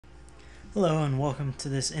Hello and welcome to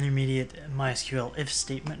this intermediate MySQL if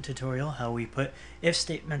statement tutorial, how we put if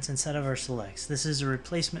statements instead of our selects. This is a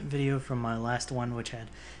replacement video from my last one which had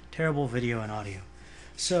terrible video and audio.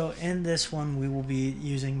 So in this one we will be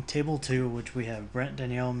using table 2, which we have Brent,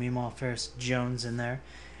 Danielle, Meemaw, Ferris, Jones in there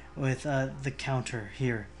with the counter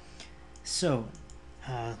here. So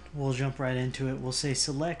we'll jump right into it. We'll say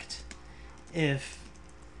select if,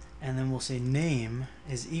 and then we'll say name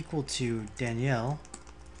is equal to Danielle.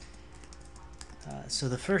 So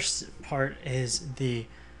the first part is the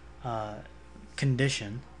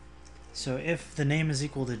condition. So if the name is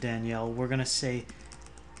equal to Danielle, we're going to say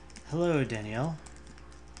hello Danielle.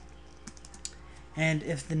 And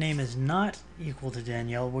if the name is not equal to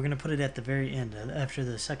Danielle, we're going to put it at the very end, after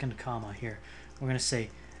the second comma here. We're going to say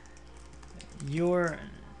you're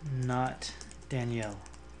not Danielle.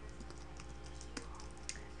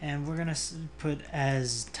 And we're going to put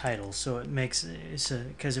as title, so it makes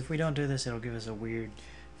because if we don't do this, it'll give us a weird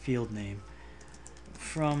field name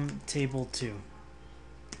from table 2.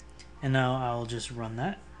 And now I'll just run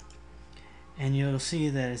that, and you'll see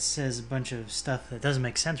that it says a bunch of stuff that doesn't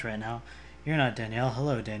make sense right now. You're not Danielle,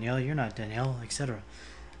 hello Danielle, you're not Danielle, etc.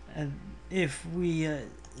 And if we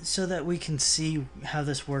so that we can see how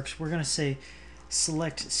this works, we're going to say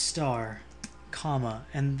select star comma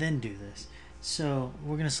and then do this. So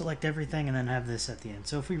we're going to select everything and then have this at the end.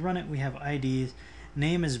 So if we run it, we have IDs.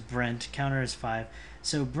 Name is Brent, counter is 5.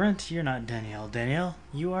 So Brent, you're not Danielle. Danielle,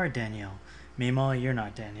 you are Danielle. Meemaw, you're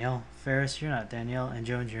not Danielle. Ferris, you're not Danielle. And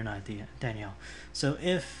Jones, you're not Danielle. So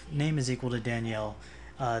if name is equal to Danielle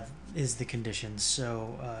is the condition.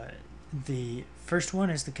 So the first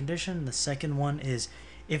one is the condition. The second one is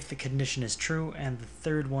if the condition is true. And the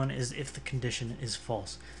third one is if the condition is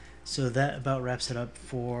false. So that about wraps it up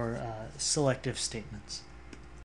for selective statements.